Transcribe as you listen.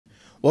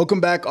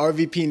Welcome back,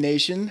 RVP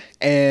Nation,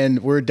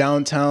 and we're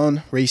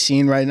downtown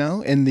Racine right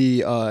now in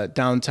the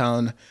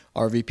downtown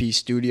RVP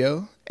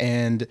studio,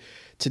 and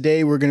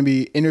today we're going to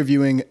be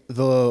interviewing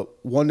the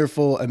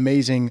wonderful,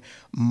 amazing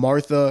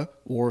Marsha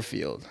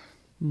Warfield.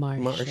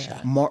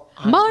 Marsha.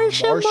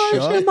 Marsha.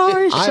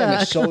 I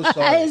am so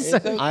sorry. It's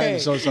okay. I am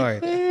so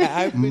sorry.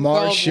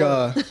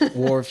 Marsha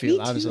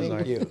Warfield. I'm so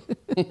sorry.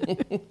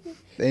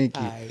 Thank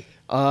you. Hi.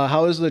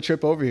 How was the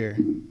trip over here?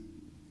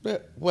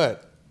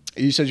 What?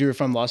 You said you were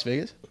from Las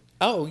Vegas?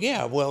 Oh,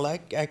 yeah. Well, I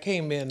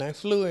came in. I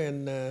flew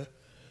in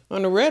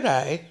on a red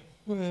eye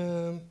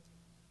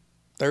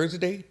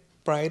Thursday,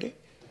 Friday.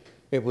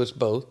 It was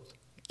both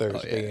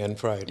Thursday and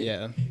Friday.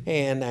 Yeah.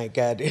 And I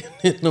got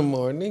in the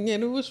morning,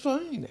 and it was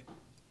fine.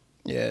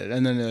 Yeah,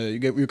 and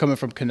then you're coming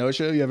from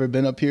Kenosha. You ever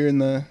been up here in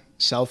the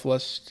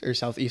southwest or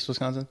southeast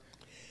Wisconsin?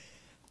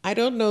 I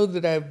don't know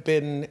that I've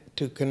been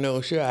to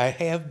Kenosha. I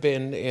have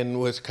been in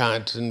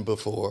Wisconsin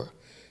before.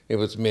 It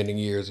was many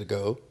years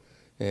ago.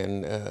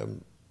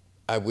 And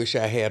I wish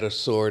I had a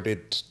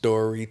sordid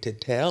story to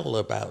tell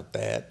about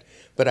that,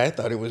 but I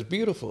thought it was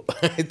beautiful.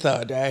 I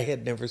thought I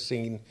had never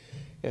seen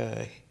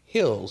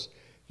hills.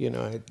 You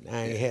know, I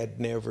had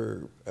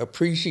never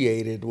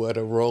appreciated what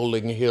a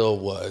rolling hill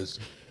was.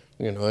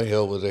 You know, a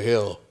hill was a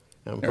hill.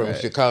 I'm from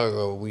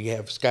Chicago. We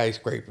have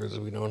skyscrapers.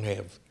 We don't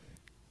have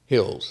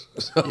hills.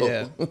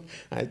 So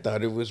I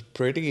thought it was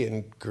pretty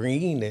and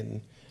green, and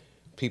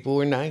people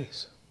were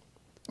nice.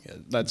 Yeah,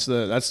 that's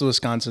the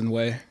Wisconsin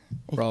way.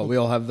 We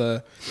all have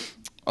the,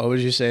 what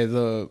did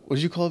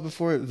you call it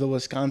before? The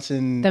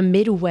Wisconsin. The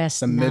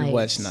Midwest The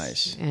Midwest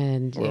nice.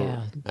 And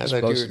I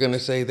thought you were going to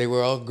say they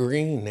were all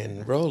green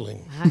and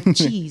rolling.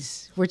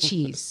 Cheese. We're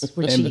cheese.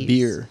 We're and cheese.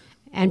 Beer.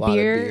 And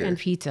beer and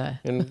pizza.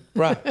 And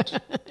right.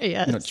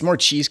 Yes. No, it's more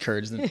cheese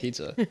curds than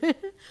pizza.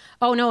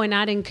 Oh, no, and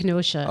not in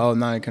Kenosha. Oh,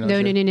 not in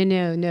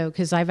Kenosha? No,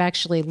 because I've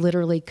actually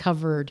literally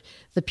covered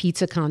the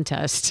pizza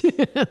contest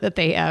that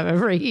they have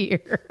every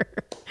year.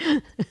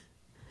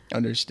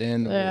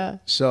 Understandable. Yeah.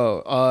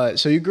 So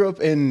you grew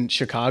up in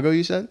Chicago,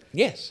 you said?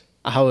 Yes.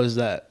 How was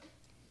that?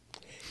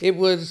 It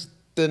was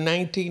the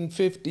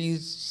 1950s,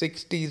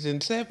 60s,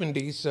 and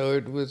 70s, so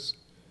it was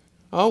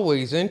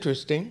always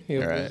interesting. It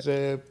was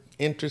an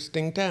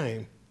interesting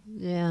time.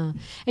 Yeah.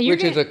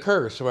 Which is a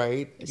curse,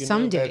 right?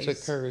 Some days.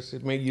 That's a curse.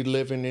 It made you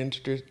live in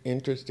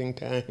interesting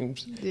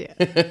times. Yeah.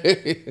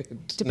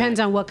 Depends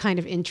on what kind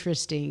of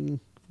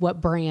what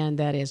brand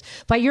that is.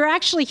 But you're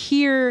actually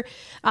here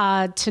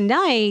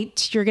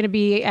tonight. You're going to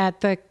be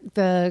at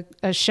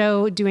a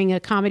show, doing a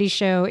comedy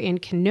show in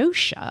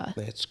Kenosha.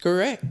 That's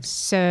correct.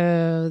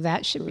 So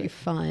that should be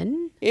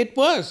fun. It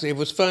was. It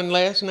was fun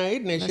last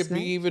night, and it should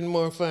be even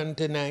more fun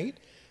tonight.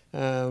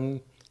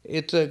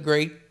 It's a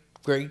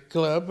great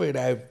club, and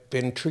I've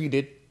been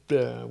treated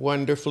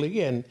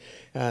wonderfully, and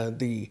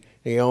the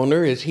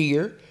owner is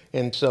here,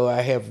 and so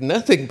I have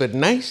nothing but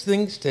nice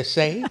things to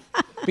say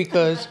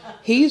because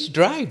he's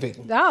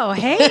driving. Oh,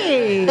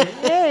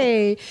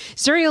 hey.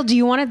 Serial, do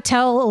you want to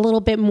tell a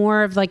little bit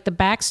more of like the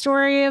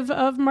backstory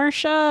of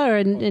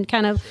Marsha and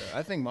kind of...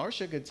 I think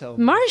Marsha could tell.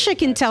 Marsha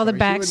can tell the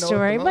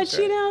backstory,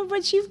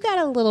 but you've got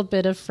a little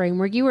bit of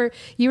framework. You were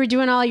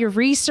doing all your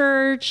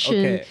research,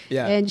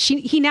 and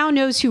he now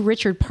knows who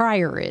Richard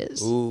Pryor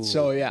is. Ooh.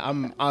 So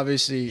I'm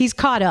obviously... He's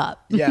caught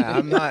up.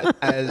 Yeah,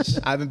 I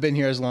haven't been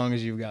here as long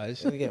as you guys,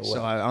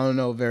 so I don't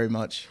know very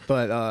much,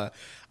 but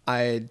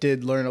I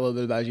did learn a little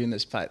bit about you in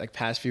this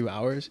past few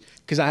hours,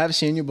 because I have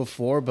seen you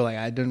before, but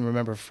I didn't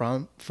remember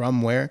from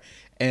where.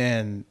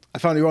 And I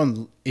found you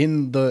on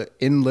In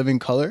Living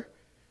Color,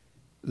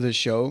 the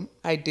show.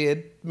 I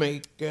did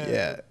make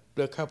a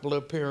couple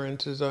of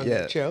appearances on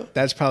that show.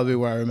 That's probably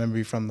where I remember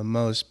you from the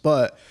most.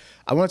 But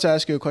I wanted to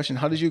ask you a question.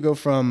 How did you go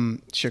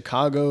from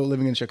Chicago,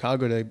 living in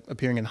Chicago, to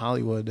appearing in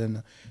Hollywood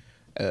and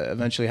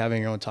eventually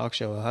having your own talk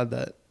show? How did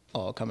that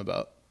all come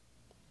about?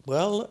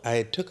 Well,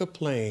 I took a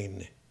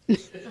plane.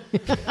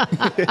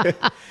 It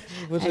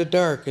was a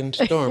dark and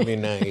stormy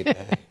night.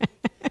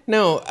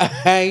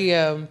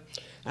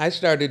 I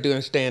started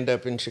doing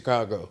stand-up in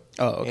Chicago.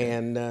 Oh, okay.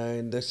 And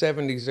in the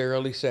 70s,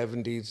 early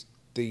 70s,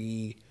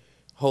 the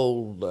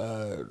whole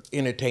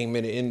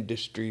entertainment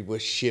industry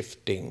was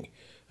shifting.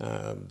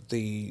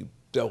 The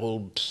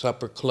old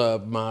supper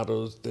club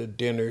models, the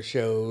dinner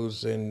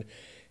shows, and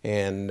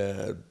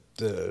the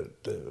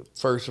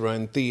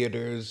first-run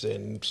theaters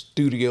and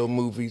studio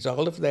movies,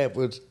 all of that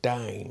was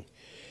dying.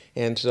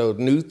 And so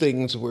new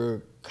things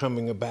were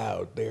coming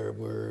about. There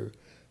were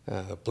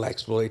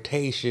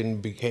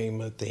blaxploitation became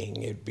a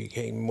thing. It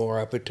became more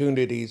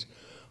opportunities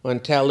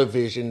on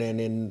television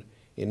and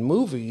in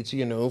movies,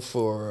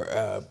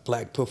 for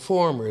black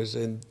performers.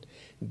 And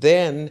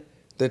then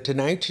the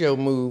Tonight Show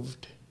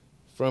moved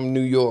from New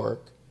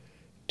York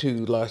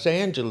to Los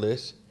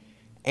Angeles,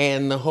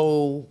 and the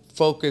whole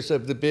focus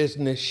of the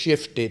business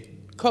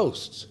shifted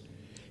coasts.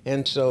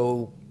 And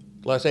so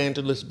Los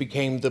Angeles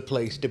became the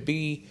place to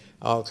be.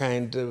 All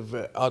kinds of,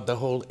 the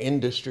whole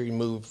industry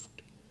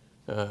moved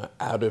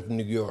out of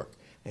New York.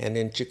 And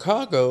in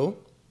Chicago,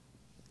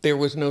 there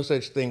was no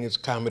such thing as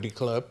comedy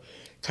club.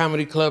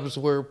 comedy clubs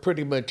were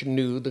pretty much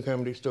new. The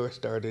Comedy Store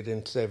started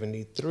in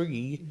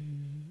 '73.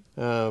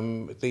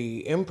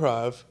 The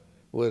Improv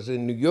was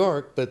in New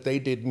York, but they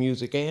did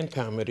music and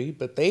comedy,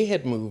 but they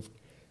had moved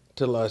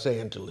to Los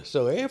Angeles.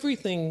 So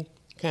everything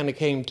kind of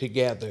came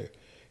together.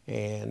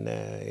 And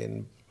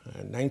in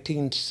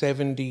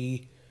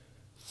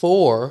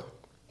 1974,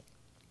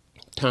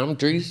 Tom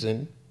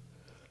Dreesen,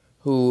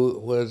 who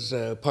was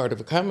part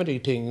of a comedy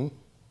team,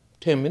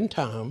 Tim and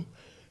Tom,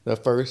 the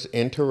first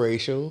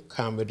interracial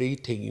comedy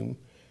team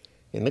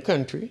in the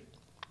country.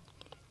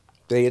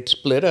 They had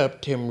split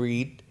up. Tim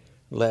Reed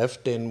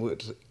left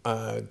and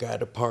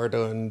got a part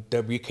on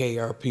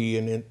WKRP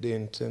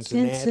in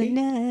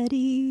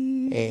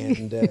Cincinnati.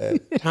 And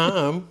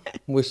Tom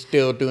was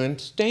still doing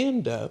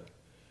stand-up,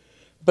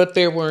 but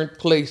there weren't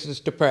places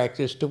to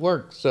practice to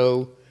work.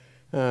 So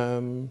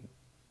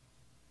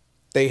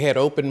they had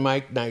open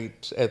mic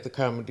nights at the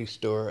Comedy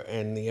Store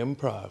and the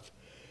Improv.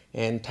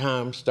 And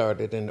Tom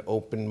started an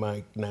open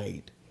mic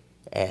night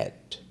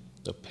at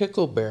the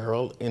Pickle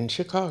Barrel in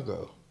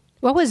Chicago.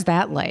 What was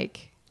that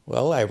like?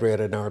 Well, I read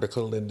an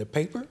article in the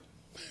paper.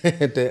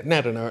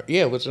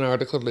 It was an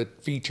article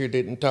that featured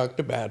it and talked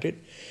about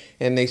it.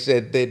 And they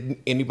said that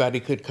anybody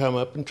could come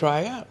up and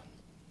try out.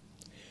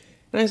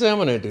 And I said, I'm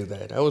going to do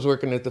that. I was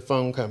working at the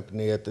phone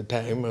company at the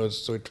time. I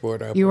was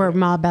switchboard operator. You were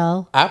Ma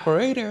Bell?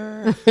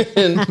 Operator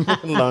in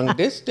long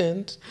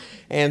distance.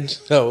 And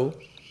so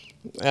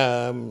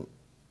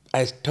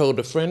I told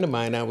a friend of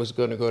mine I was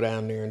going to go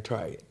down there and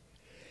try it.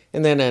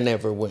 And then I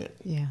never went.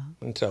 Yeah.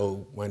 And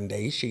so one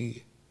day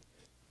she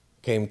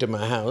came to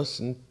my house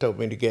and told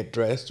me to get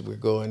dressed. We're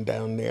going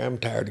down there. I'm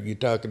tired of you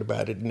talking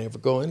about it and never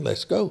going.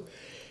 Let's go.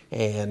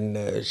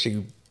 And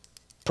she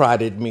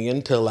prodded me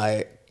until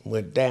I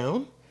went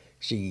down.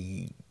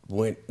 She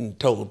went and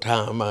told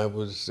Tom I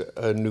was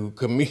a new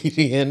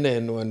comedian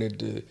and wanted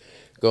to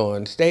go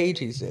on stage.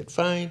 He said,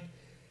 fine.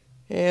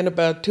 And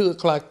about 2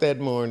 o'clock that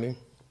morning,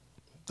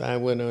 I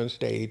went on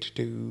stage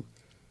to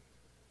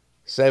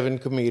 7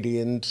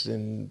 comedians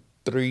and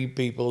 3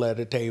 people at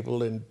a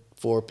table and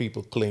 4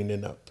 people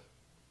cleaning up.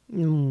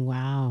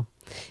 Wow.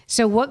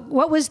 So what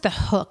was the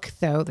hook,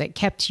 though, that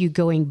kept you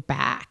going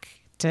back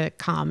to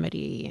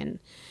comedy and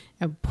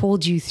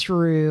pulled you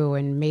through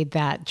and made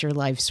that your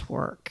life's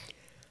work?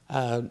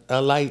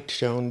 A light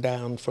shone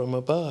down from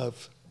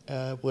above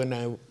when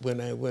I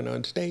went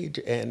on stage,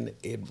 and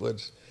it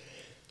was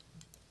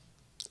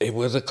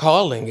a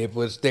calling.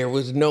 There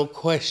was no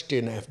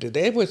question after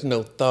that. There was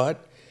no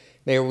thought.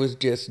 There was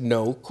just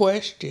no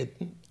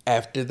question.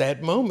 After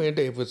that moment,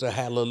 it was a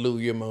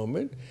hallelujah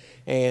moment.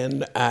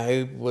 And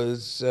I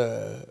was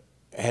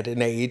at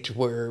an age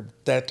where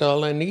that's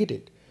all I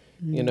needed.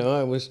 Mm. You know,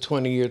 I was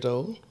 20 years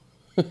old,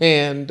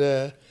 and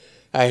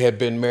I had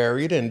been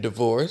married and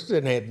divorced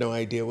and had no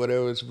idea what I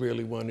was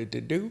really wanted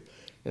to do.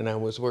 And I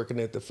was working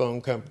at the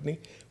phone company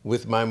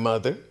with my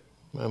mother.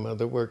 My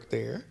mother worked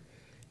there,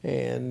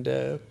 and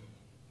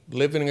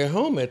living at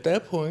home at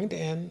that point.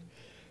 And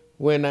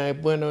when I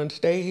went on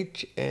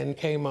stage and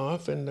came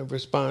off, and the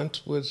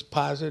response was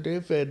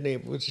positive, and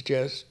it was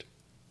just,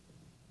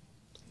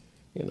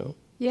 you know,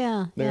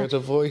 there's a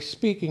voice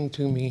speaking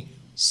to me.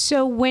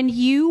 So when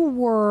you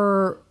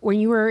were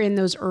in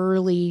those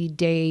early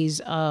days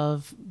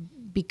of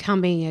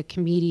becoming a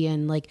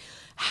comedian, like,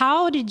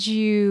 how did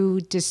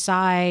you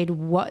decide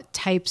what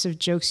types of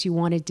jokes you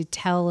wanted to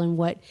tell and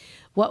what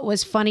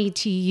was funny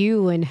to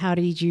you, and how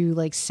did you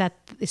like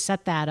set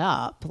that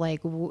up? Like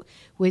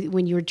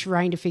when you were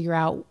trying to figure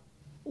out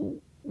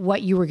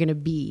what you were going to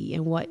be,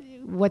 and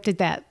what did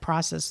that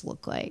process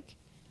look like?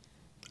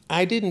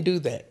 I didn't do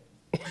that.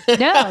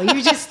 No,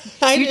 you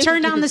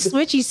turned on the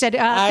switch. You said,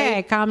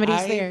 okay,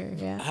 comedy's there.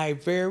 Yeah.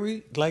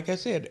 Like I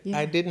said,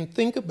 I didn't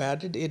think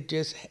about it. It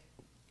just,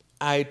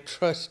 I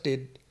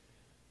trusted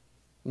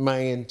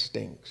my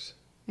instincts.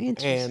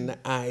 And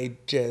I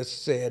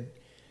just said,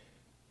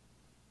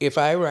 if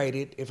I write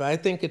it, if I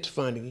think it's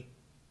funny,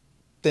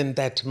 then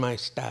that's my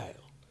style.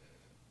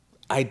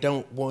 I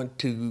don't want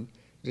to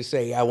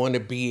say I want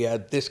to be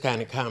this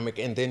kind of comic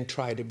and then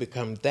try to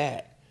become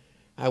that.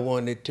 I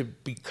wanted to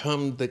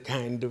become the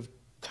kind of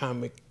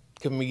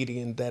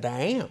comedian that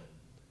I am.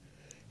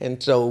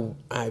 And so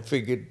I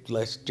figured,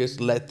 let's just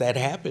let that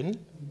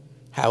happen,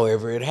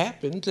 however it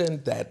happens,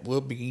 and that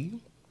will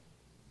be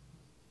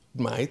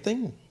my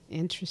thing.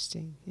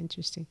 Interesting.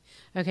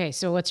 Okay,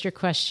 so what's your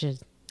question?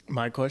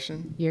 My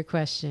question? Your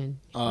question.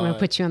 I'm going to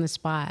put you on the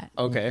spot.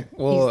 Okay.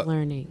 Well, he's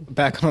learning.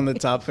 Back on the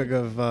topic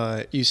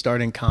of you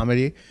starting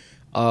comedy,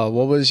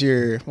 what was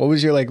your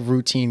like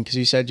routine? Because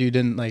you said you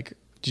didn't like.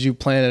 Did you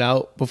plan it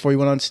out before you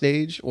went on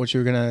stage, what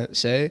you were gonna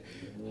say,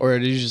 or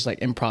did you just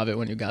like improv it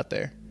when you got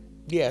there?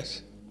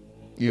 Yes.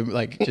 You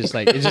like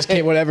it just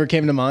came, whatever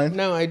came to mind?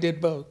 No, I did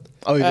both.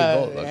 Oh, you did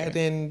both. Okay. And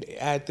then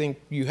I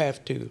think you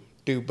have to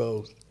do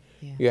both.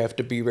 Yeah. You have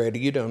to be ready.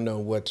 You don't know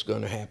what's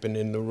going to happen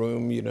in the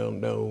room. You don't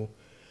know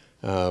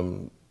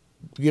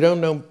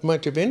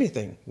much of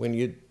anything when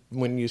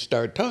you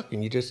start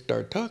talking. You just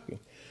start talking.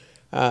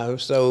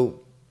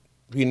 So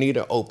you need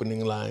an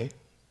opening line.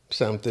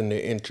 something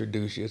to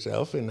introduce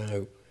yourself, and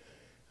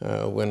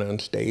I went on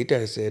stage.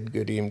 I said,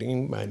 "Good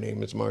evening, my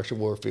name is Marsha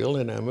Warfield,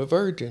 and I'm a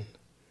virgin.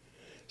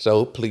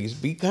 So please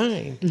be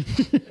kind."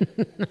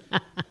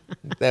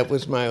 That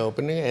was my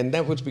opening, and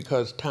that was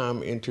because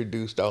Tom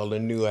introduced all the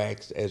new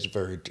acts as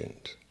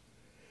virgins.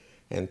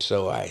 And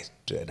so I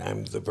said,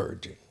 "I'm the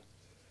virgin."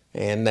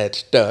 And that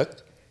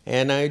stuck,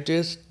 and I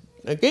just,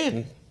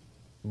 again,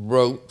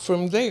 wrote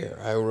from there.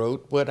 I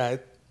wrote what I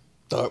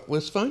thought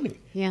was funny.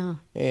 Yeah.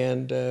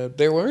 And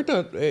there weren't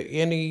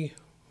any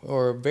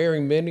or very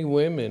many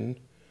women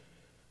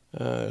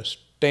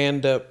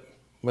stand-up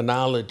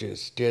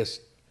monologists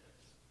just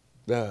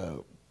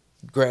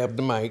grab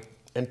the mic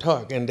and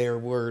talk. And there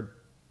were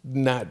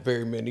not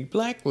very many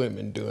black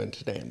women doing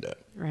stand-up.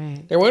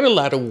 Right. There weren't a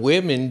lot of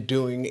women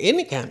doing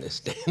any kind of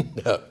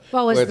stand-up.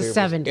 Well, it was whether the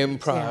 70s.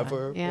 Improv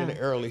or yeah. in the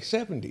early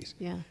 70s.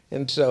 Yeah.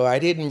 And so I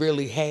didn't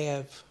really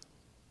have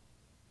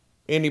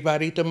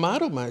anybody to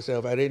model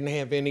myself. I didn't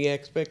have any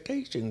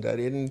expectations. I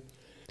didn't.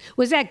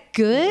 Was that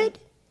good?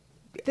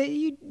 That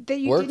you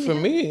worked didn't for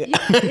have? me.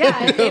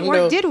 Yeah,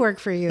 it did work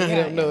for you. I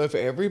don't know if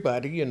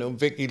everybody,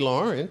 Vicki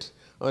Lawrence,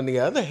 on the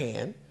other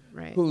hand,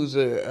 right. who's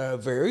a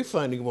very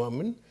funny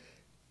woman,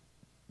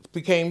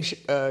 became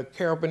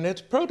Carol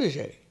Burnett's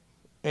protege,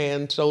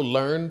 and so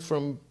learned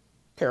from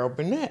Carol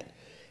Burnett.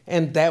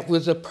 And that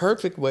was a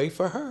perfect way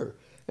for her.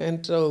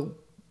 And so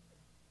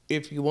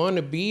if you want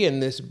to be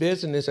in this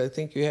business, I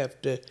think you have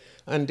to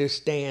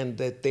understand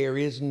that there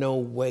is no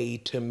way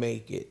to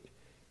make it.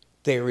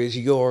 There is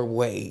your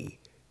way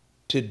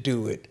to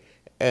do it.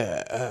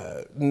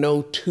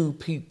 No two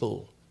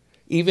people,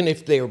 even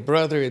if they're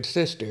brother and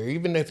sister,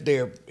 even if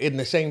they're in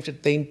the same,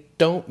 they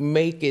don't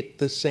make it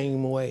the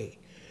same way.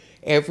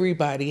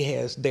 Everybody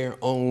has their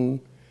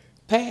own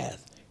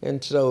path.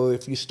 And so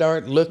if you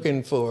start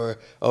looking for,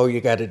 oh,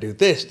 you got to do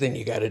this, then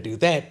you got to do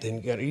that,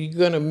 then you're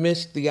going to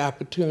miss the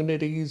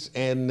opportunities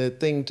and the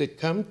things that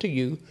come to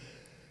you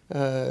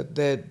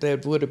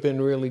that would have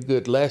been really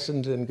good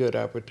lessons and good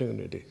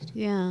opportunities.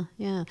 Yeah,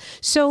 yeah.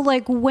 So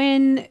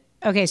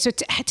so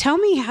tell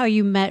me how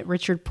you met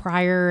Richard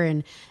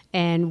Pryor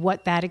and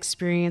what that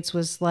experience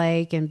was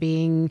like, and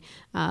being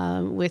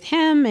with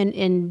him,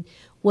 and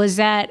was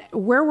that,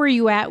 where were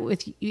you at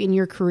in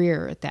your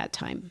career at that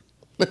time?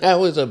 I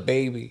was a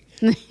baby.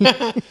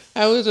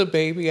 I was a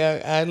baby.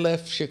 I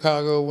left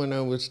Chicago when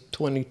I was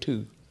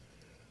 22,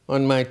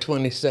 on my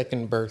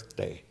 22nd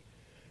birthday.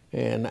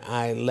 And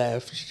I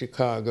left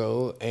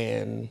Chicago,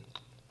 and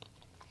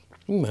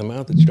my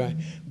mouth is dry.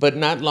 But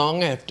not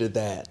long after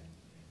that,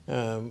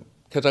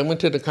 because I went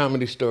to the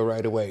Comedy Store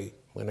right away.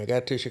 When I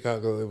got to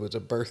Chicago, it was a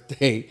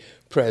birthday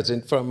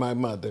present from my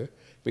mother,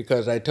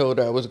 because I told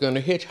her I was going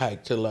to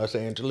hitchhike to Los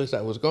Angeles.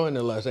 I was going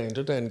to Los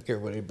Angeles. I didn't care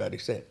what anybody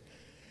said.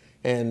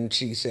 And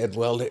she said,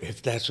 well,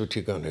 if that's what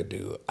you're going to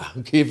do,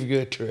 I'll give you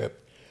a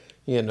trip,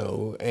 and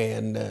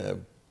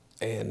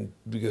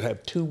you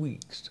have 2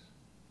 weeks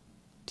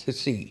to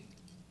see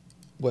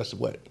what's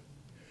what.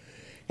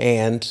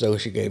 And so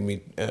she gave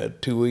me a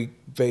 2-week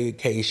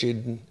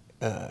vacation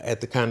at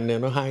the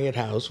Continental Hyatt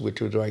House,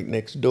 which was right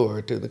next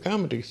door to the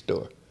Comedy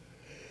Store.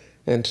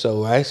 And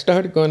so I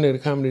started going to the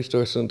Comedy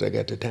Store as soon as I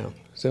got to town.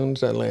 As soon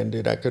as I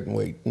landed, I couldn't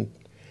wait, and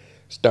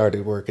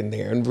started working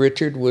there. And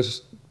Richard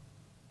was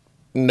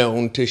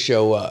known to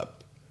show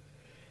up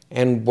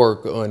and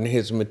work on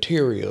his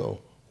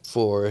material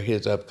for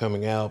his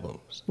upcoming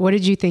albums. What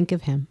did you think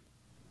of him?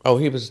 Oh,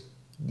 he was,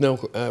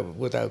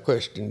 without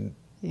question,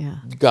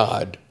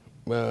 God.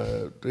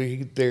 And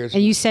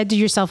you said to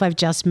yourself, I've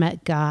just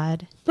met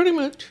God? Pretty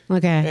much.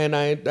 Okay. And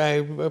I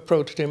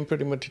approached him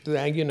pretty much,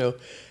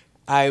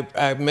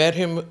 I met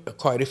him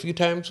quite a few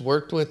times,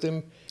 worked with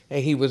him,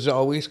 and he was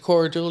always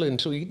cordial and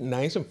sweet and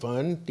nice and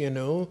fun,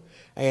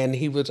 and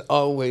he was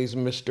always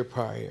Mr.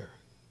 Pryor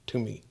to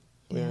me.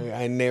 Yeah.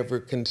 I never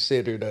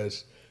considered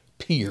us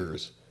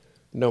peers,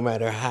 no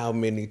matter how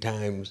many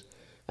times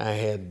I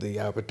had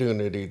the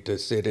opportunity to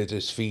sit at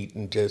his feet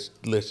and just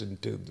listen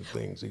to the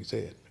things he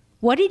said.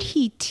 What did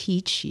he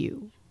teach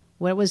you?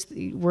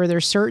 Were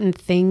there certain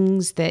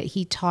things that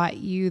he taught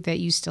you that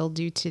you still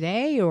do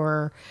today,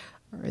 or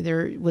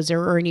was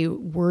there any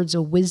words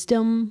of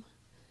wisdom?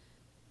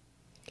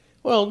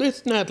 Well,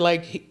 it's not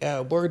like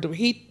words of,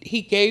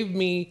 he gave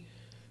me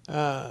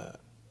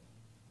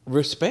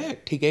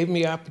respect. He gave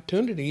me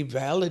opportunity. He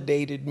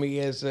validated me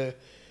as a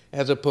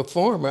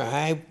performer.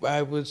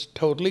 I was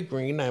totally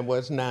green. I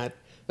was not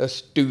a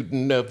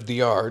student of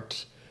the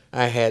arts.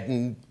 I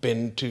hadn't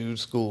been to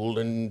school,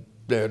 and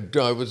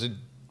I was at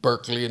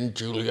Berkeley and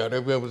Juilliard. I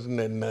wasn't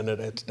in none of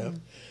that stuff.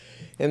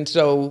 And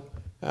so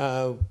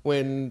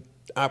when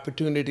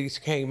opportunities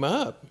came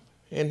up,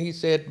 and he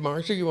said,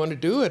 Marsha, you want to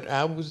do it?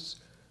 I was,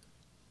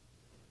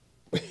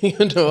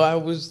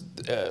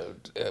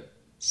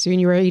 so when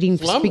you were eating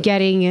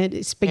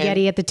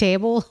spaghetti at the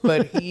table?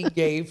 But he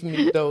gave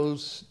me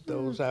those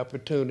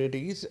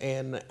opportunities,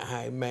 and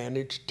I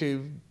managed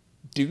to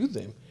do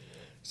them.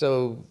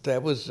 So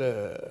that was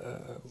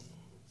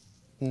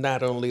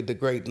not only the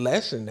great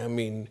lesson. I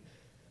mean,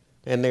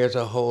 And there's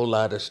a whole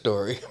lot of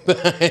story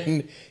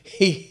behind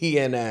he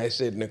and I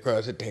sitting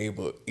across the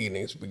table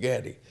eating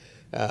spaghetti.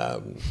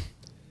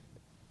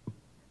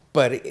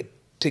 But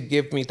to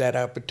give me that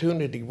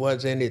opportunity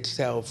was in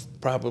itself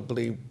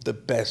probably the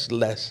best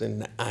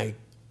lesson I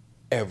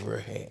ever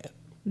had.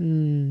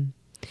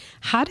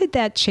 How did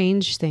that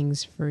change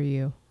things for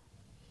you,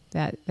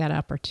 that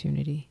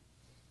opportunity?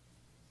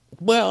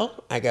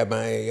 Well, I got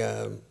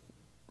my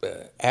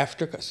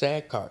after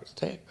SAG card.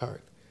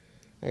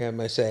 I got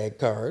my SAG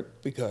card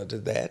because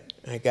of that.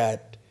 I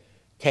got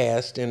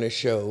cast in a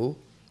show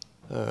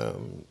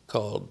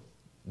called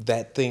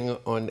That Thing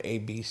on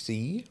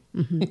ABC.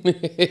 Mm-hmm.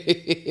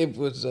 It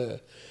was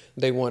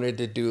they wanted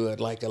to do it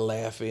like a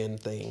laugh-in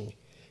thing,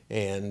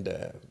 and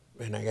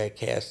I got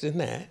cast in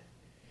that.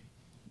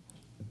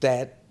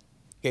 That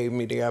gave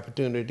me the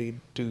opportunity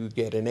to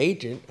get an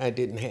agent. I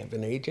didn't have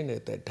an agent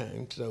at that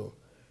time, so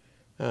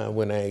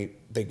when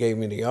they gave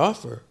me the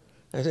offer,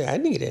 I said, I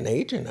need an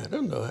agent. I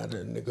don't know how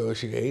to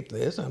negotiate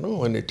this. I don't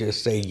want to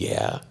just say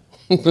yeah.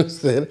 But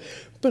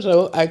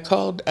so I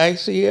called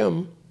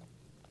ICM,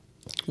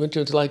 which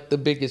was like the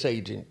biggest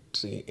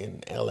agency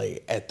in LA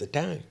at the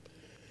time.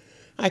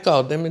 I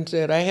called them and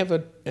said, I have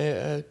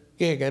a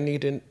gig. I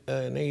need an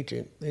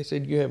agent. They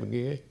said, you have a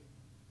gig?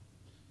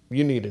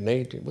 You need an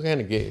agent? What kind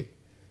of gig?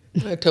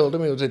 I told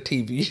them it was a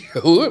TV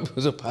show. It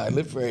was a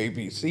pilot for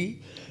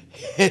ABC.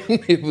 And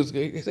it was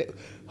good. They said,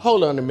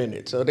 hold on a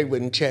minute. So they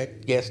wouldn't check.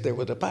 Yes, there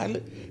was a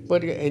pilot.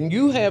 And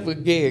you have a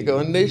gig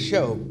on this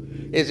show.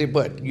 Is it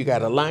what? You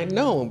got a line?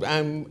 No,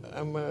 I'm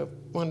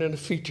one of the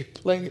featured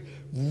players.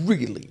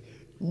 Really?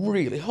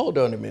 Hold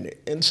on a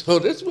minute. And so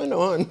this went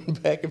on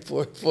back and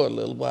forth for a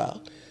little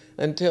while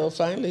until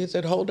finally he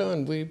said, hold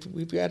on,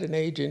 we've got an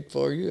agent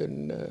for you.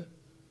 And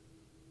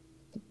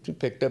he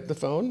picked up the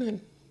phone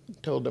and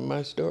told him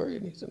my story.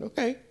 And he said,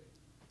 okay.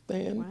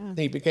 And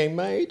he became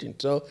my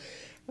agent. So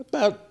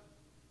about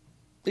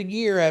a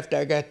year after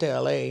I got to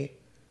LA,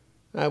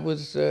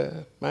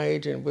 my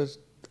agent was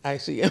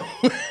ICM.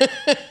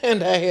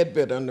 And I had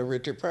been on the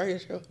Richard Pryor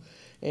Show.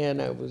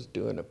 And I was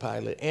doing a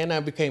pilot. And I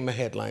became a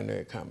headliner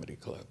at comedy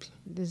clubs.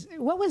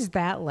 What was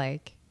that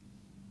like?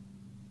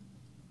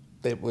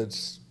 They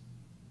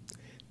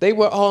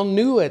were all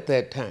new at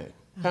that time.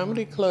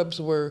 Comedy clubs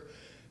were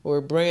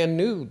brand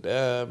new.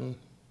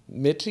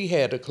 Mitzi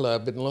had a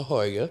club in La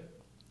Jolla.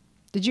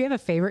 Did you have a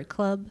favorite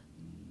club?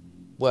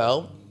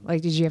 Well,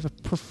 like, did you have a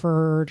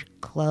preferred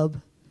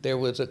club? There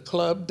was a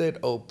club that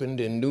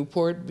opened in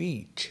Newport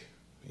Beach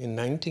in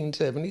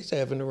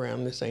 1977,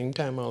 around the same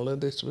time all of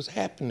this was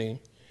happening.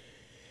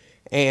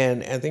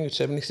 And I think it was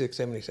 76,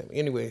 77.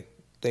 Anyway,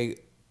 they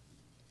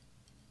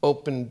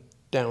opened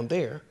down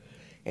there.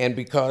 And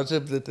because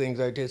of the things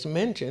I just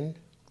mentioned,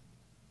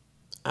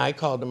 I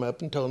called them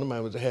up and told them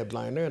I was a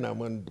headliner and I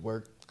wanted to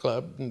work the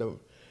club and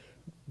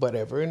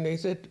whatever. And they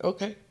said,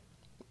 okay.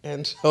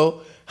 And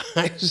so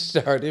I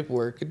started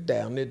working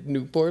down at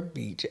Newport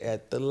Beach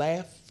at the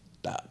Laugh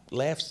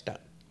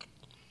Stop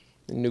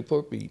in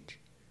Newport Beach,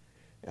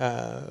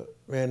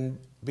 and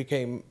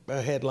became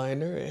a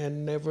headliner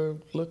and never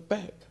looked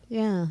back.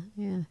 Yeah.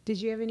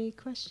 Did you have any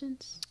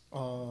questions?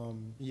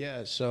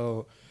 Yeah.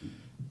 So,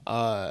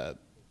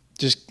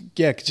 just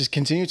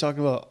continue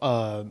talking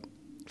about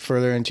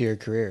further into your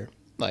career,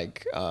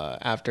 like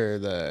after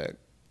the.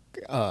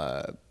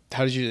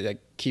 How did you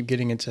keep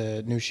getting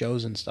into new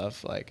shows and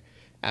stuff, like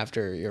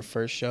after your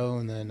first show,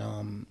 and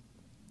then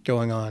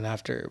going on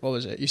after, what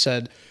was it? You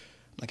said,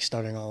 like,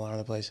 starting all over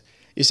the place.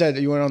 You said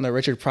you went on the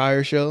Richard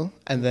Pryor Show,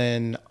 and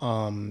then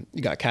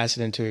you got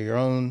casted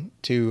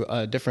to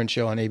a different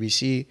show on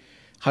ABC.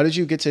 How did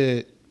you get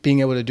to being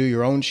able to do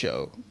your own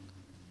show?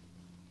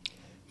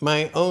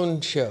 My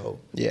own show?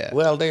 Yeah.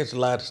 Well, there's a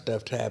lot of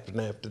stuff to happen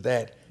after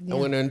that. Yeah. I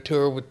went on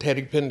tour with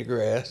Teddy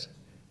Pendergrass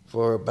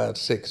for about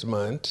 6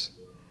 months.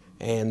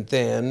 And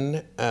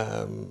then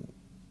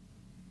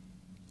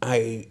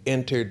I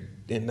entered,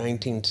 in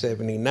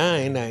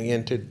 1979, I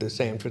entered the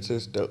San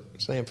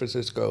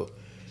Francisco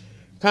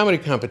comedy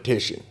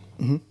competition.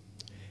 Mm-hmm.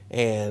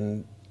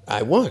 And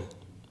I won.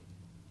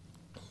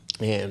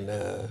 And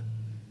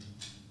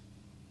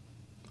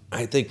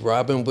I think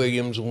Robin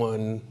Williams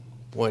won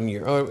 1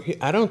 year. Or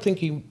I don't think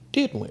he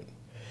did win.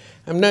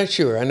 I'm not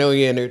sure. I know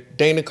he entered.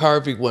 Dana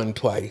Carvey won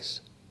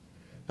twice.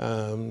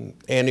 And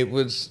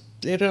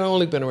it had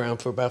only been around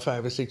for about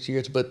 5 or 6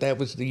 years, but that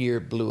was the year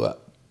it blew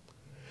up.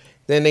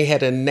 Then they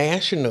had a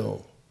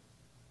national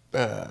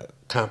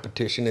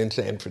competition in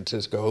San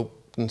Francisco,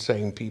 the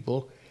same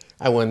people.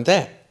 I won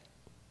that.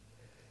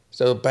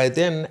 So by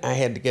then I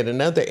had to get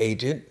another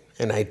agent,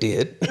 and I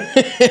did.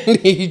 And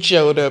he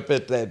showed up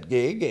at that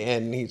gig,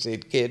 and he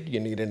said, "Kid, you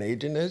need an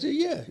agent?" I said,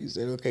 "Yeah." He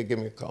said, "Okay, give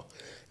me a call."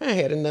 I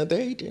had another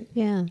agent.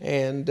 Yeah.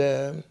 And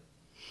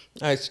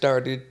I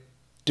started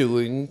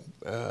doing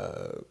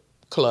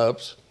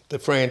clubs. The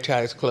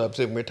franchise clubs,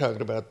 and we're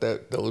talking about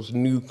those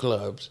new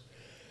clubs,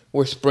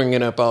 were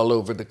springing up all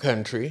over the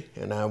country.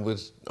 And I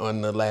was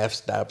on the Laugh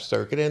Stop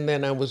circuit, and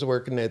then I was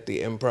working at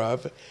the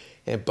Improv,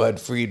 and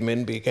Bud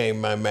Friedman became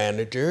my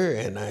manager,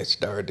 and I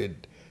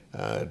started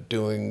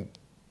doing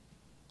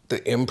the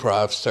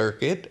improv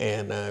circuit,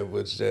 and I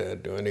was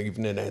doing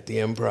evening at the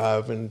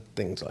Improv and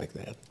things like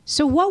that.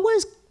 So what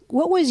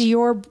was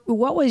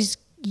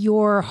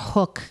your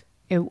hook?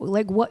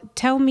 Like, what?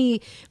 Tell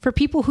me, for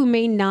people who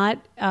may not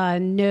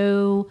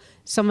know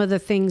some of the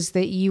things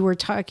that you were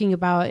talking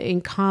about in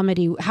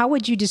comedy, how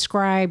would you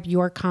describe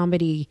your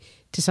comedy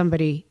to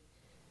somebody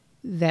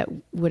that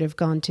would have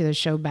gone to the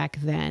show back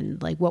then?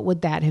 Like, what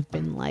would that have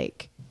been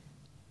like?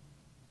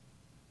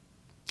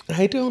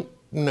 I don't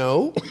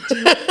know.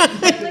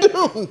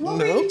 What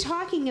were you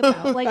talking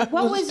about? Like,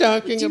 what was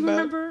talking do you about?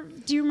 Remember?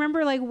 Do you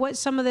remember like what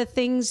some of the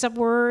things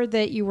were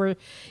that you were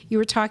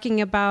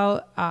talking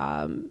about?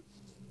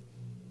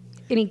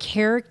 Any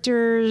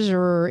characters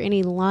or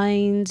any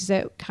lines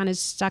that kind of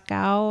stuck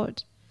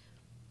out?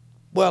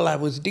 Well, I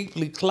was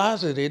deeply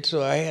closeted,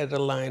 so I had a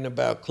line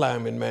about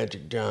climbing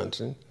Magic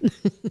Johnson.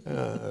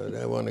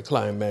 I want to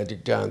climb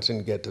Magic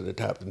Johnson, get to the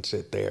top and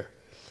sit there.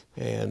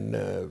 And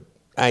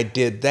I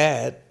did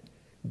that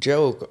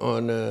joke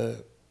on a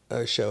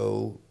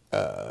show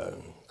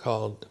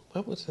called,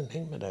 what was the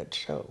name of that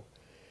show?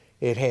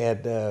 It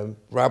had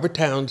Robert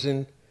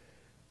Townsend,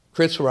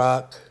 Chris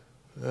Rock,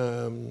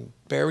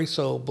 Barry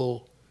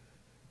Sobel,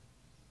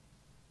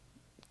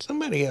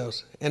 somebody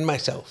else, and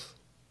myself.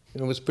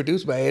 It was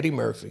produced by Eddie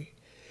Murphy,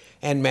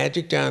 and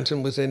Magic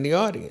Johnson was in the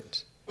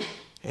audience.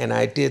 And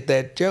I did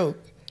that joke,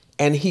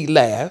 and he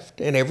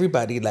laughed, and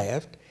everybody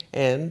laughed,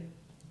 and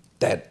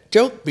that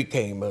joke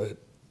became a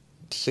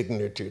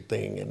signature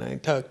thing. And I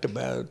talked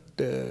about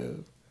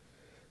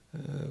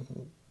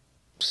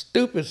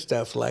stupid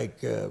stuff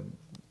like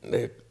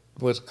it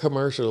was a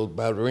commercial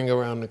about Ring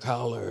Around the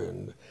Collar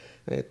and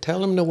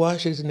tell him to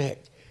wash his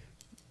neck.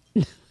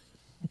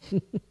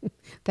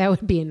 That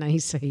would be a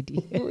nice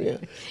idea. Yeah.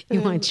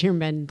 You want your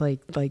men like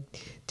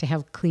to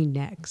have clean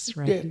necks,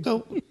 right? Yeah,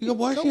 go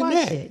wash Go your wash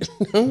neck. it.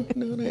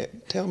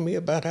 Don't tell me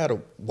about how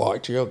to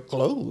wash your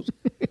clothes.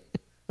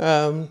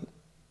 And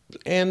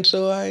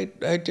so I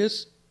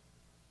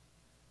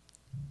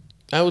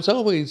was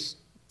always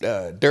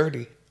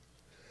dirty,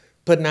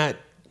 but not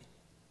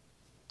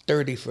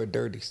dirty for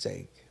dirty's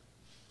sake.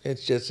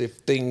 It's just if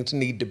things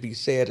need to be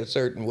said a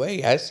certain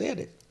way, I said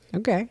it.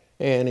 Okay.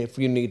 And if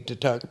you need to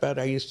talk about,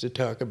 I used to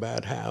talk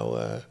about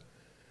how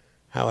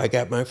I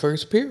got my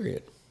first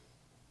period.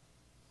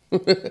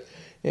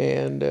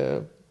 And,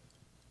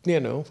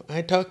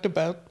 I talked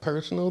about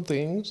personal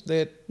things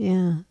that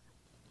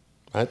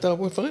I thought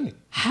were funny.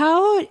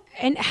 How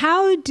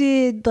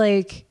did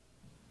like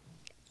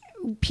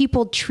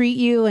people treat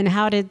you, and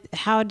how did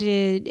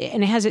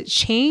and has it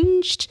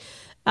changed?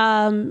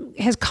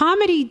 Has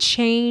comedy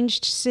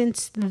changed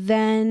since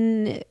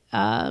then?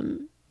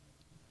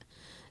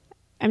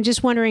 I'm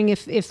just wondering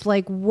if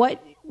like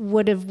what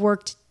would have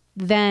worked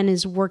then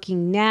is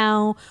working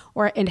now,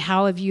 and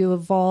how have you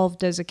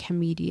evolved as a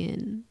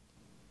comedian?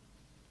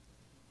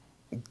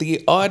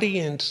 The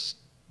audience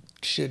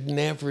should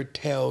never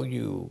tell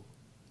you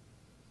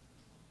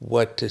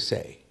what to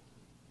say.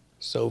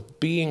 So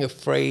being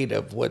afraid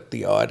of what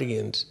the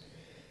audience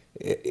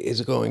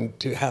is going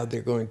to, how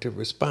they're going to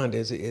respond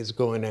is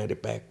going at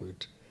it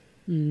backwards.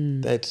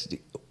 That's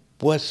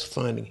what's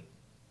funny.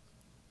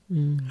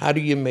 How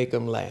do you make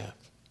them laugh?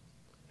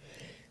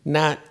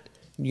 Not,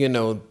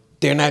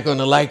 they're not going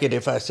to like it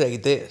if I say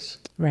this.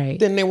 Right.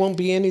 Then there won't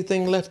be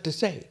anything left to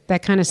say.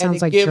 That kind of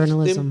sounds like journalism.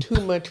 And it gives them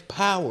too much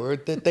power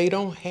that they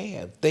don't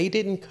have. They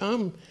didn't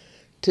come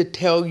to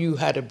tell you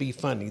how to be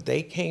funny.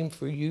 They came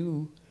for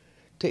you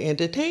to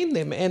entertain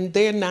them, and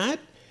they're not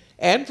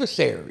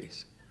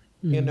adversaries.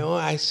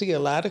 I see a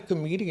lot of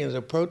comedians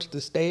approach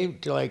the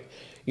stage like,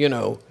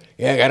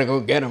 gotta go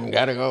get them,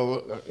 gotta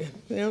go.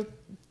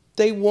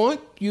 They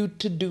want you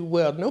to do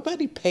well.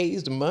 Nobody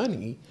pays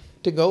money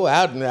to go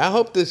out and I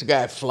hope this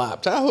guy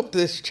flops. I hope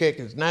this chick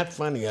is not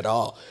funny at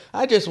all.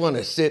 I just want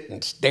to sit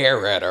and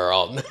stare at her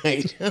all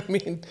night. I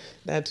mean,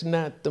 that's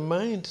not the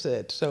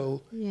mindset.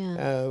 So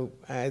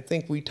I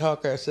think we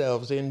talk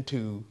ourselves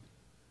into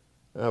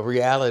a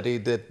reality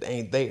that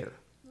ain't there.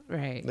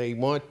 Right. They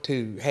want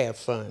to have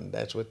fun.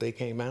 That's what they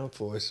came out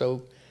for.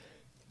 So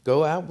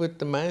go out with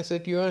the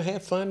mindset you're going to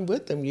have fun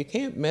with them. You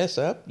can't mess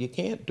up. You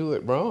can't do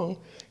it wrong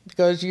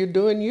because you're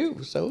doing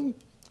you. So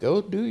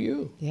go do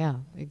you. Yeah,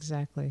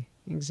 exactly.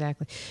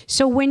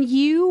 So when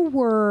you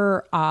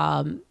were,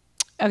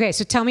 okay,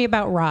 so tell me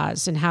about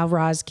Roz and how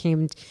Roz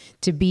came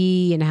to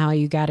be and how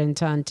you got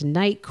onto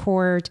Night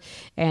Court,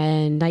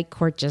 and Night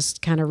Court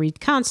just kind of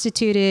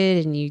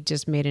reconstituted and you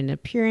just made an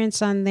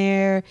appearance on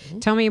there. Mm-hmm.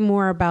 Tell me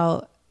more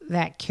about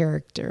that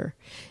character.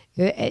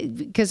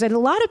 Because a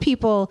lot of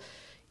people,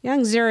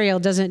 young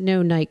Zuriel doesn't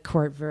know Night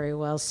Court very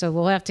well, so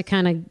we'll have to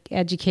kind of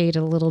educate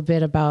a little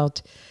bit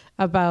about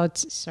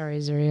sorry,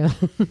 Zuriel.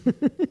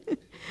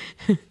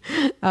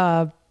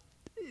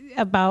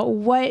 About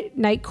what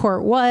Night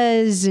Court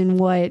was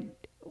and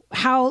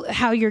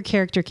how your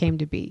character came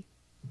to be.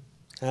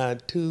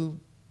 2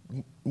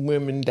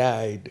 women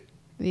died.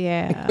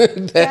 Yeah,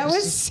 that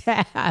was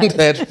sad.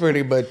 That's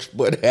pretty much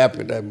what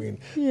happened. I mean,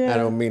 I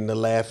don't mean to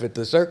laugh at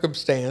the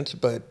circumstance,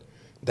 but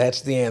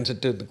that's the answer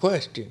to the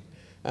question.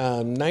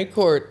 Night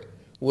Court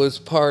was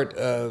part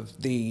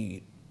of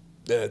the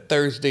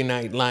Thursday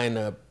night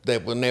lineup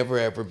that will never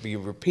ever be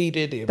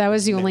repeated. That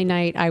was the only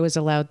night I was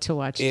allowed to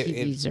watch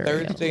TV.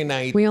 Thursday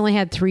night. We only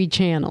had 3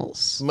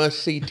 channels.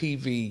 Must-see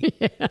TV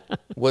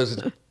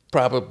was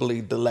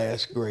probably the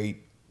last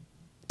great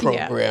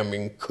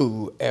programming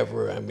coup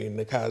ever. I mean,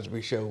 the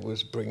Cosby Show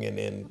was bringing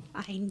in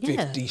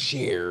 50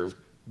 share,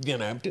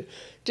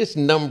 just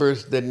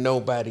numbers that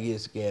nobody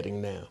is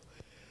getting now.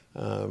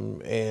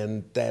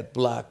 And that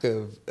block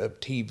of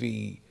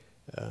TV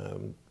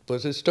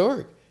was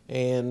historic.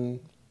 And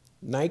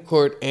Night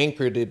Court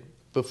anchored it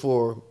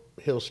before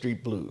Hill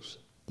Street Blues.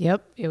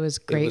 Yep, it was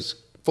great. It was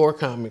 4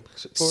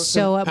 comics.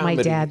 So up my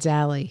dad's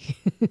alley.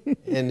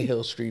 And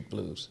Hill Street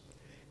Blues.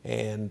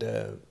 And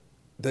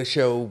the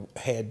show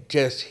had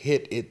just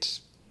hit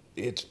its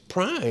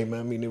prime.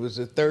 I mean, it was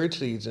the 3rd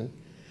season.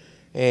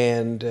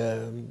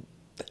 And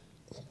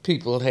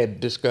people had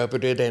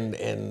discovered it, and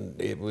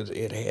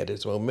it had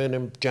its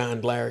momentum.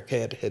 John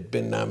Larroquette had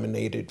been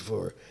nominated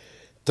for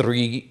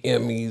 3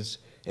 Emmys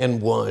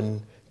and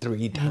won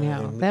 3 times. I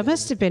know. That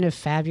must have been a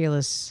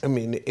fabulous... I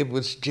mean, it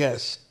was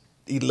just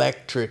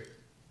electric,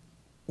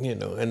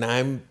 and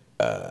I'm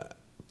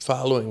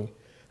following...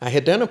 I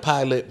had done a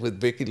pilot with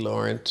Vicki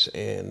Lawrence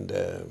and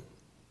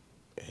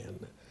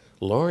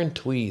Lauren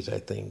Tweez, I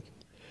think,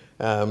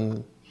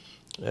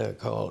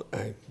 called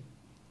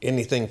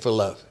Anything for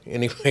Love.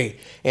 Anyway,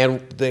 and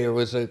there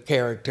was a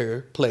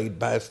character played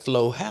by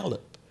Flo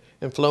Hallop.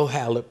 And Flo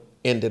Hallop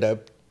ended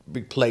up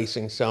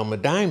replacing Selma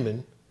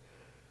Diamond,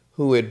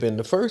 who had been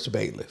the first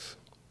bailiff.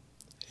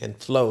 And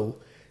Flo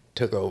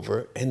took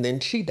over, and then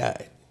she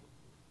died.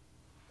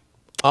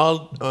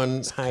 All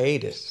on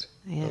hiatus,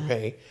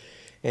 okay?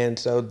 And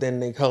so then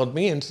they called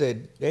me and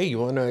said, hey, you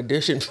want to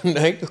audition for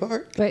Night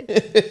Court? But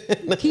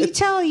can you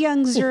tell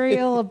young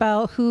Zuriel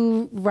about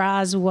who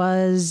Roz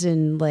was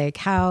and like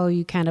how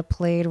you kind of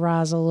played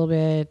Roz a little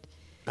bit?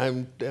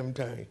 I'm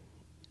trying.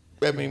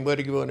 I mean, what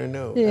do you want to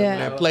know?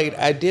 Yeah. I mean,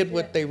 I did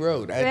what they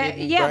wrote. I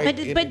didn't write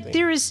anything. But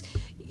there is...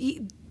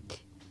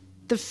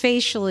 The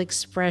facial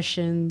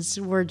expressions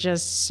were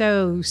just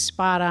so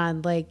spot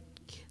on. Like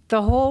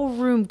the whole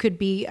room could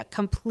be a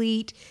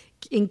complete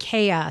in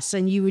chaos,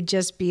 and you would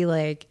just be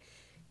like,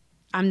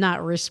 I'm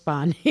not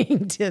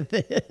responding to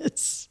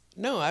this.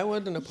 No, I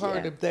wasn't a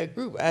part of that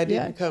group. I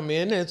didn't come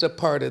in as a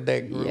part of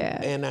that group,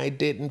 and I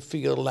didn't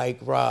feel like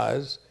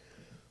Roz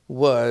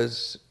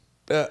was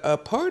a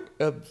part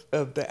of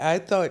the... I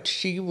thought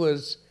she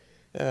was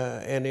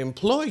an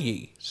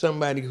employee,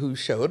 somebody who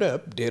showed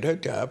up, did her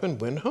job, and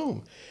went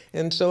home.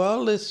 And so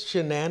all this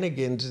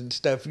shenanigans and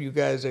stuff you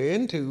guys are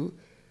into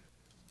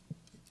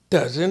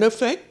doesn't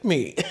affect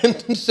me.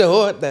 And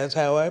so that's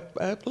how I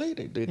played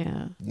it.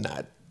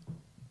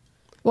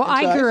 Well,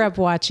 I grew up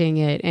watching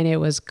it, and it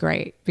was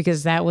great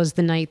because that was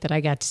the night that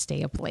I got to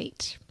stay up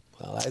late.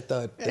 Well, I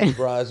thought that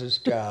Roz's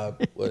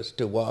job was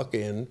to walk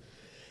in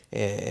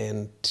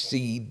and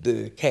see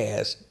the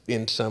cast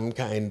in some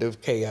kind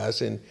of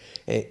chaos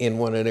in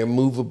one of their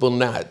movable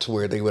knots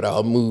where they would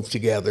all move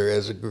together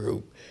as a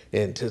group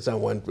into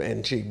someone,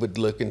 and she would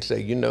look and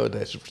say,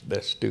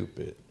 that's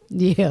stupid.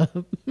 Yeah.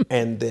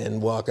 And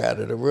then walk out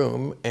of the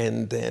room,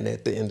 and then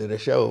at the end of the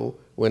show,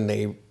 when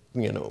they,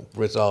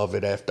 resolve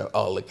it after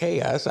all the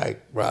chaos,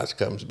 Roz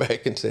comes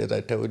back and says, I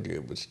told you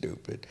it was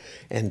stupid.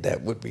 And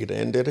that would be the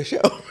end of the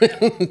show.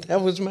 That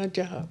was my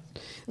job.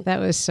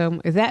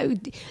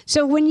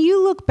 So when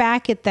you look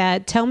back at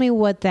that, tell me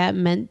what that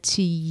meant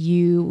to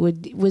you.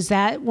 Was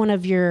that one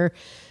of your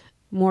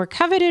more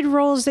coveted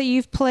roles that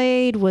you've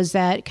played? Was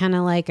that kind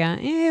of like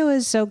it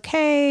was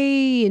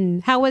okay?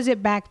 And how was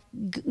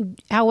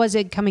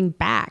it coming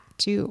back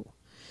too?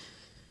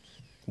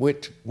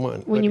 Which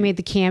one? When you made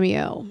the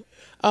cameo.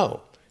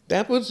 Oh,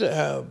 that was,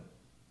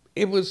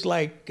 it was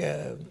like,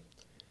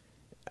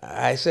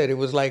 I said it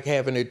was like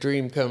having a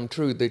dream come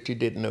true that you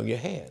didn't know you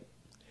had.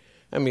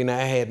 I mean,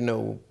 I had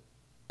no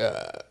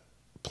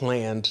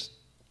plans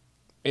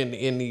in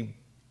any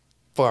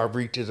far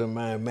reaches of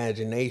my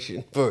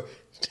imagination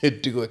to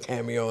do a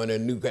cameo in a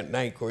new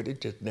Night Court. It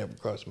just never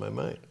crossed my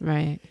mind.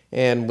 Right.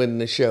 And when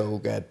the show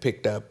got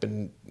picked up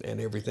and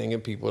everything,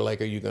 and people were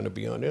like, are you going to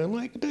be on it? I'm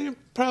like, they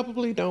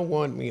probably don't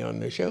want me on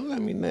the show. I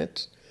mean,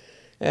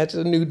 that's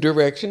a new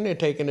direction. They're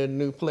taking a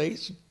new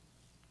place.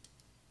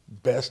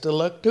 Best of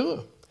luck to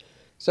them.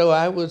 So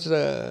I was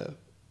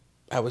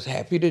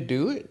happy to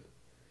do it.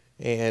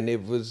 And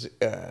it was,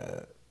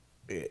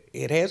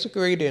 it has a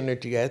great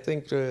energy. I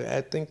think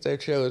that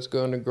show is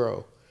going to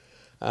grow.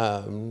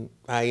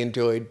 I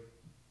enjoyed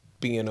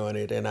being on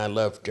it, and I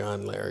love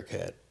John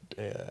Larroquette.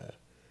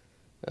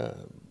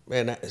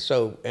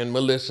 And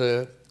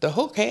Melissa, the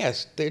whole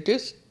cast,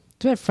 it's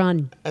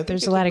fun.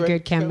 There's a lot of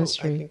good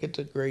chemistry. I think it's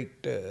a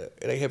great,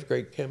 they have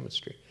great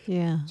chemistry.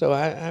 Yeah. So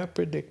I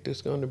predict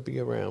it's going to be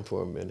around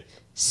for a minute.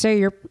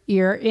 So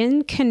you're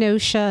in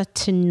Kenosha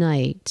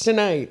tonight.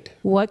 Tonight.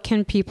 What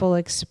can people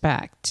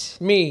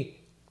expect? Me.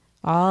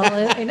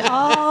 In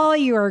all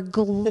your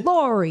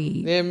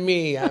glory. And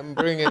me. I'm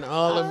bringing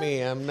all of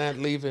me. I'm not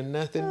leaving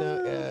nothing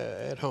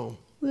at home.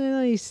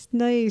 Nice,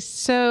 nice.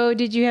 So,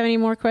 did you have any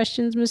more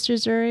questions, Mr.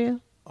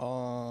 Zurio?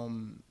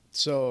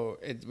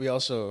 We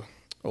also,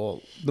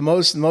 well, the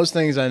most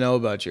things I know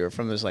about you are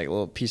from this like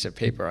little piece of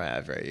paper I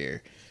have right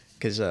here,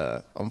 because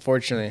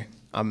unfortunately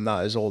I'm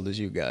not as old as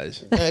you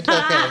guys. It's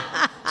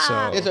okay.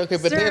 So It's okay,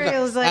 but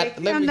Surreal's like,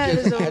 I'm not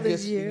as old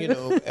as you. You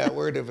know, a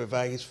word of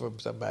advice from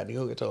somebody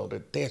who gets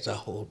older. There's a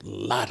whole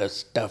lot of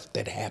stuff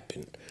that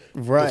happened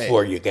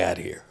before you got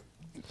here.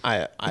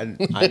 I I'm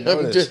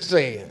noticed. just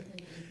saying,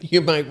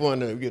 you might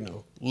want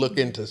to, look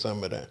into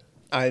some of that.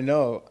 I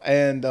know,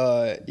 and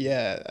I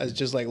was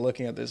just like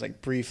looking at this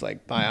like brief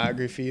like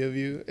biography of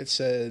you. It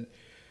said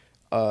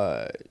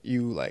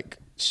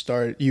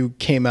you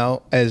came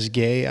out as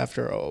gay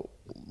after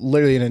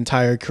literally an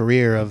entire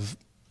career of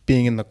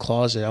being in the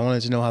closet. I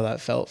wanted to know how that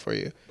felt for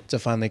you to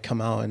finally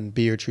come out and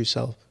be your true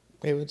self.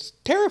 It was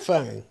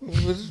terrifying.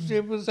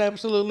 It was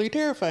absolutely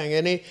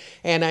terrifying,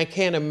 and I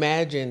can't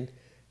imagine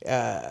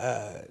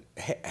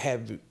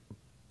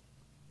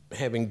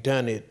having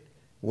done it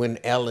when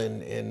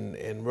Ellen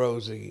and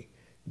Rosie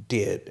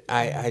did.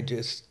 I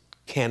just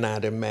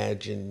cannot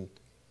imagine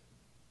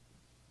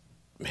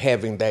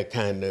having that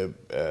kind of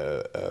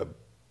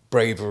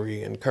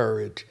bravery and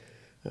courage,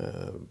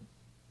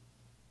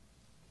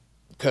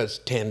 because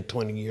 10,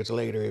 20 years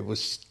later, it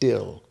was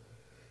still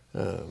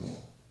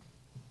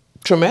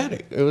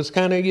traumatic. It was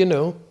kind of,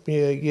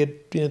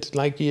 it's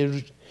like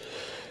you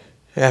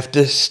have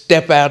to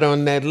step out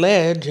on that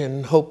ledge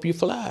and hope you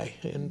fly.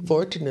 And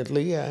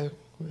fortunately, I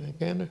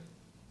kind of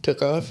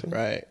took off.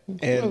 Right.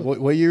 And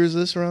what year is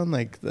this around?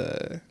 Like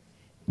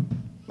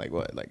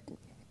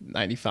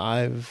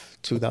 95,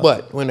 2000?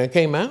 What, when I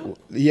came out?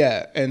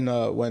 Yeah, and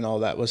when all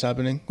that was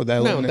happening with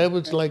that? No, that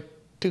was like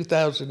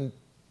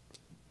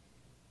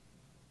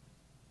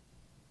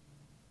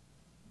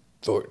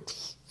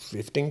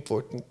 2015,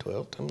 14,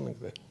 12, something like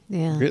that.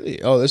 Yeah. Really?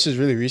 Oh, this is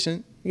really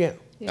recent? Yeah.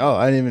 Oh,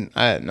 I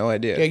had no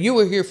idea. Yeah, you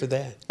were here for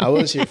that. I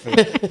was here for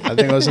that. I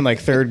think I was in like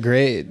third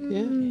grade.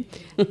 Yeah.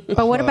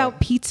 But what about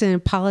pizza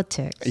and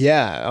politics?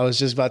 Yeah, I was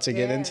just about to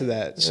get into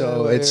that.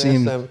 So it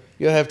seemed...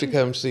 You'll have to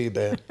come see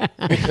that.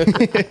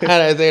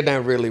 They're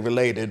not really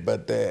related,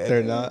 but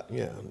they're not?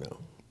 Yeah, no.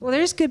 Well,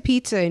 there's good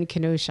pizza in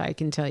Kenosha, I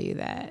can tell you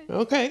that.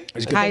 Okay.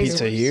 There's good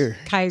pizza here.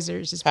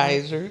 Kaiser's is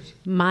Kaiser's?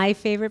 My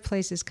favorite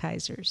place is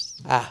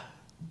Kaiser's.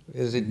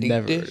 Is it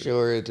deep dish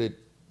or is it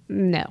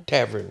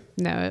tavern?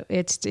 No,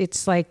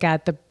 it's like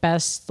got the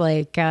best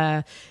like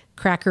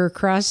cracker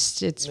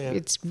crust. It's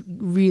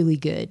really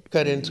good.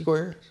 Cut in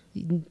squares?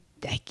 You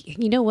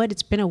know what?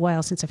 It's been a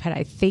while since I've had it.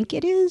 I think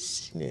it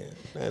is. Yeah.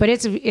 But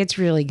it's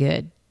really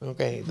good.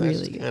 Okay, that's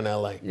really kind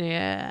of like.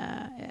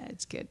 Yeah,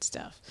 it's good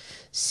stuff.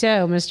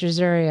 So, Mr.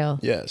 Zuriel.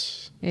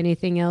 Yes.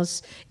 Anything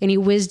else? Any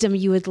wisdom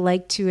you would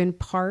like to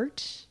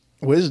impart?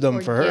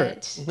 Wisdom for her.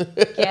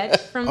 Get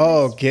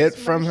from get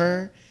from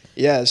her?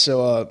 Yeah,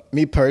 so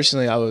me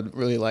personally, I'm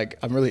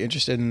really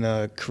interested in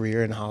a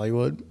career in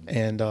Hollywood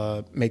and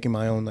making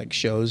my own like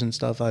shows and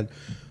stuff. I'd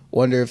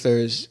wonder if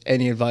there's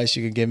any advice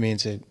you could give me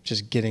into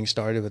just getting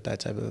started with that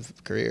type of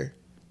career.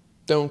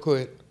 Don't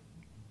quit.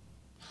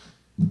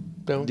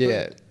 Don't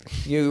quit.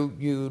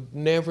 You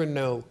never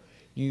know.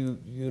 You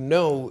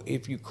know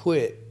if you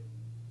quit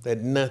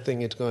that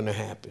nothing is going to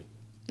happen.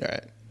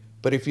 Right.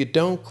 But if you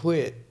don't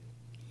quit,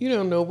 you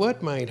don't know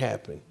what might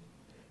happen.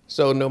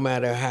 So no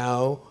matter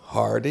how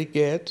hard it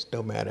gets,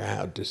 no matter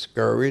how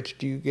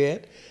discouraged you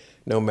get,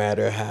 no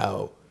matter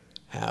how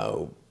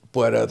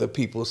what other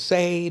people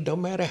say, no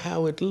matter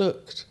how it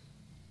looks,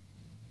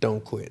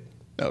 don't quit.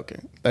 Okay.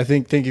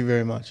 Thank you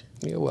very much.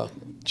 You're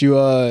welcome.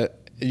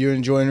 You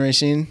enjoying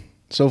Racine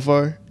so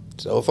far?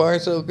 So far,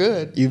 so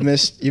good. You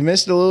missed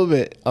a little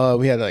bit.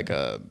 We had like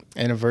a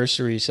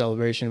anniversary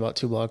celebration about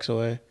 2 blocks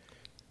away.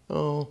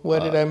 Oh,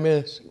 what did I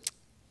miss?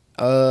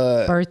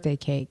 Birthday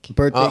cake.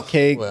 Well.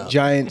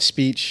 Giant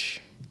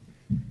speech.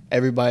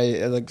 Everybody,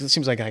 it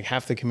seems like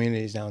half the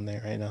community is down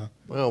there right now.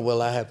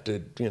 Well, I have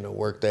to,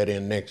 work that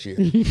in next year.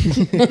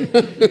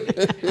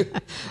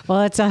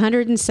 Well, it's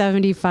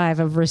 175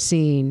 of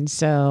Racine,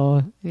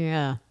 so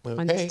yeah,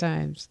 fun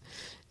times.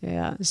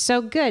 Yeah,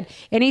 so good.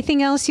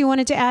 Anything else you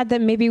wanted to add that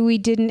maybe we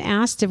didn't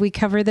ask? Did we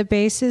cover the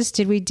bases?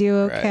 Did we do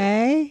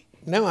okay? Right.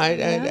 No,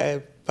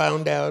 I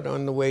found out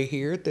on the way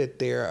here that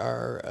there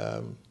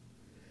are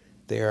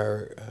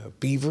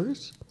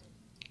beavers.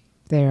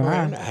 There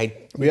are.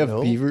 We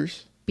have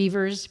beavers.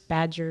 Beavers,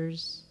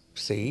 badgers.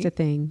 See? It's a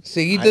thing.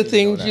 See the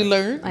things you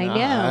learn? I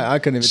know. I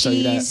couldn't even tell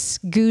you that. Cheese,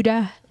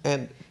 Gouda.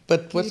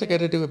 But what's it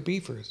got to do with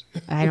beavers?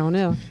 I don't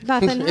know.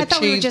 Nothing. I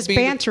thought we were just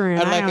bantering.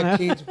 I'd like a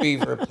cheese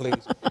beaver,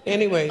 please.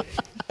 Anyway,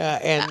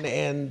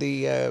 and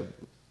the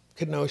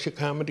Kenosha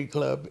Comedy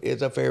Club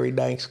is a very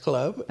nice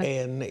club,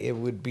 and it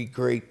would be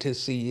great to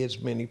see as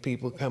many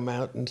people come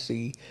out and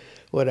see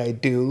what I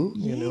do.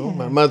 You know,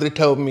 my mother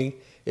told me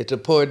it's a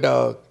poor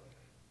dog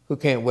who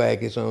can't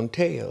wag his own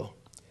tail,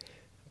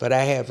 but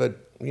I have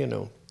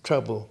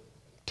trouble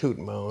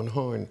tooting my own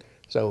horn,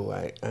 so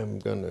I'm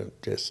gonna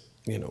just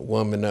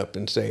woman up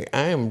and say,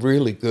 I am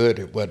really good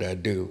at what I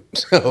do.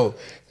 So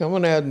come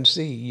on out and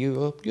see.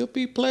 You'll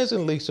be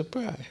pleasantly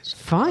surprised.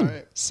 Fun.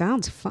 Right.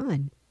 Sounds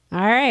fun. All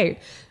right.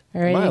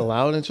 Am I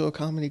allowed into a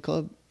comedy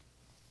club?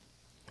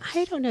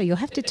 I don't know. You'll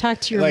have to talk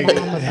to your mom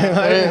about it. Am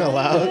I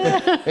allowed?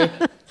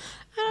 I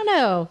don't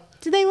know.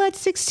 Do they let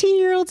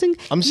 16-year-olds in?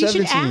 I'm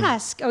 17. You should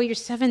ask. Oh, you're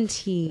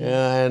 17.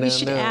 Yeah, I don't We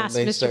should know. ask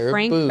They Mr.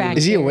 Frank booze. back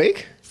Is he there.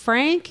 awake?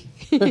 Frank?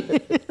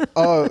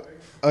 Oh,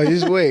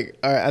 he's awake.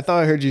 All right, I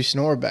thought I heard you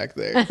snore back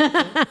there.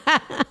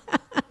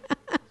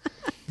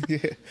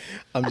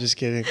 I'm just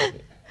kidding.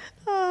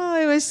 Oh,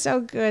 it was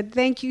so good.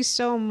 Thank you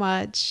so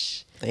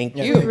much. Thank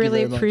We you.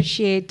 really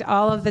appreciate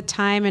all of the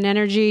time and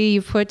energy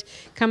you put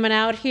coming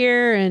out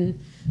here and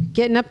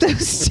getting up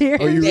those stairs.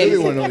 Oh, you really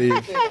want to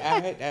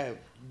leave?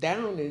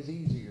 Down is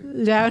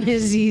easier. Down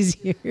is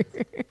easier. I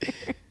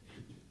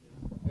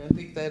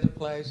think that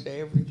applies to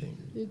everything.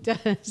 It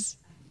does.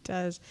 It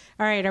does.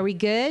 All right, are we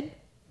good?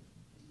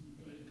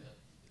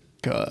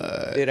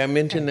 Good. Did I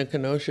mention the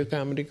Kenosha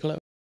Comedy Club?